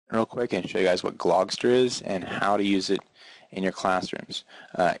real quick and show you guys what Glogster is and how to use it in your classrooms.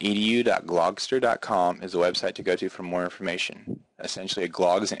 edu.glogster.com is the website to go to for more information. Essentially, a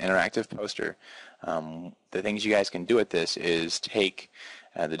Glog is an interactive poster. The things you guys can do with this is take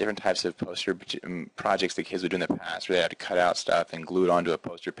the different types of poster projects that kids would do in the past, where they had to cut out stuff and glue it onto a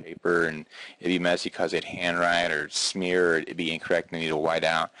poster paper, and it'd be messy because they'd handwrite or smear, or it'd be incorrect and they need to white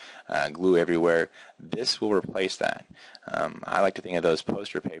out, glue everywhere. This will replace that. I like to think of those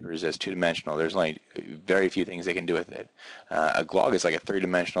poster papers as two-dimensional. There's only very few things they can do with it. A Glog is like a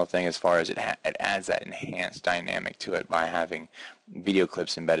three-dimensional thing as far as it adds that enhanced dynamic to it by having video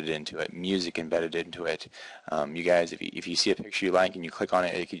clips embedded into it, music embedded into it. You guys, if you see a picture you like and you click on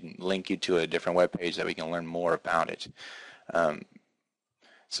it, it can link you to a different web page that we can learn more about it.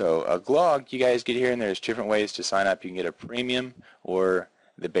 So a Glog, you guys get here, and there's different ways to sign up. You can get a premium or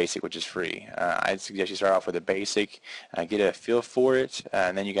the basic, which is free. I'd suggest you start off with the basic, get a feel for it,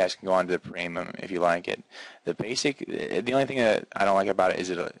 and then you guys can go on to the premium if you like it. The basic, the only thing that I don't like about it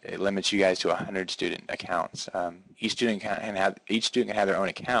is it limits you guys to 100 student accounts. Each student can have their own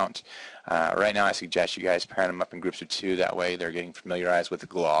account. Right now, I suggest you guys pair them up in groups of 2. That way, they're getting familiarized with the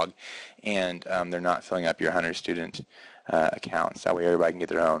Glog, and they're not filling up your 100 student accounts. That way, everybody can get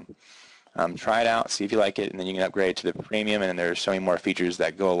their own. Try it out, see if you like it, and then you can upgrade to the premium, and there's so many more features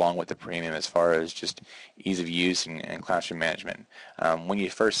that go along with the premium as far as just ease of use and classroom management. When you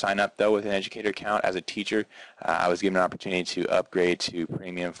first sign up, though, with an educator account as a teacher, I was given an opportunity to upgrade to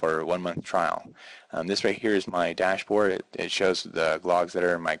premium for a 1-month trial. This right here is my dashboard. It shows the Glogs that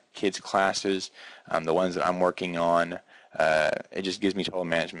are in my kids' classes, the ones that I'm working on. It just gives me total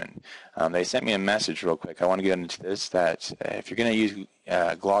management. They sent me a message real quick. I want to get into this, that if you're going to use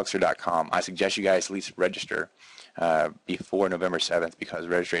glogster.com, I suggest you guys at least register before November 7th, because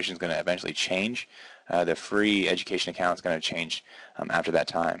registration is going to eventually change. The free education account is going to change after that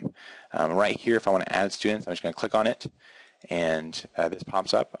time. Right here, if I want to add students, I'm just going to click on it, and this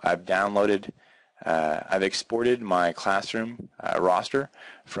pops up. I've exported my classroom roster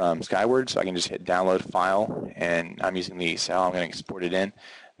from Skyward, so I can just hit download file, and I'm using the Excel. I'm going to export it in.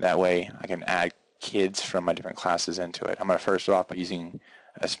 That way I can add kids from my different classes into it. I'm going to first start off by using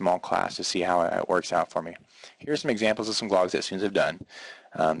a small class to see how it works out for me. Here's some examples of some Glogs that students have done.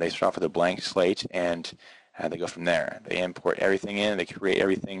 They start off with a blank slate, and they go from there. They import everything in. They create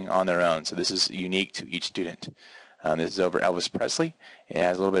everything on their own, so this is unique to each student. This is over Elvis Presley. It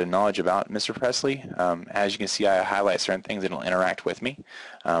has a little bit of knowledge about Mr. Presley. As you can see, I highlight certain things that will interact with me.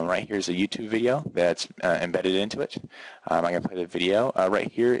 Right here is a YouTube video that's embedded into it. I'm going to play the video.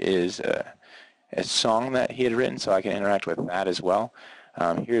 Right here is a song that he had written, so I can interact with that as well.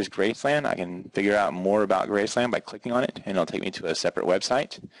 Here's Graceland. I can figure out more about Graceland by clicking on it, and it'll take me to a separate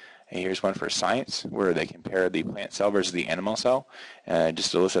website. And here's one for science, where they compare the plant cell versus the animal cell.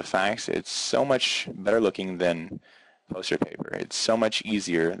 Just a list of facts. It's so much better looking than poster paper. It's so much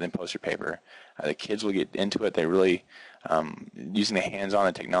easier than poster paper. The kids will get into it. They really, using the hands-on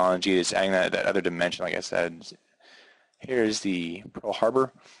and technology, it's adding that other dimension, like I said. Here's the Pearl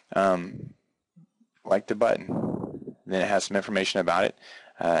Harbor. Like the button. Then it has some information about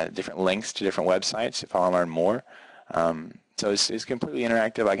it, different links to different websites if I want to learn more. So it's completely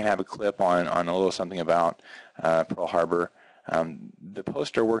interactive. I can have a clip on a little something about Pearl Harbor. The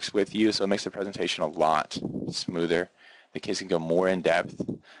poster works with you, so it makes the presentation a lot smoother. The kids can go more in depth.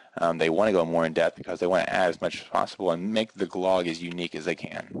 They want to go more in depth because they want to add as much as possible and make the Glog as unique as they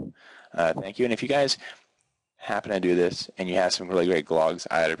can. Thank you. And if you guys happen to do this and you have some really great Glogs,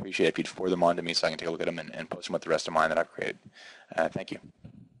 I'd appreciate it if you'd forward them on to me so I can take a look at them and post them with the rest of mine that I've created. Thank you.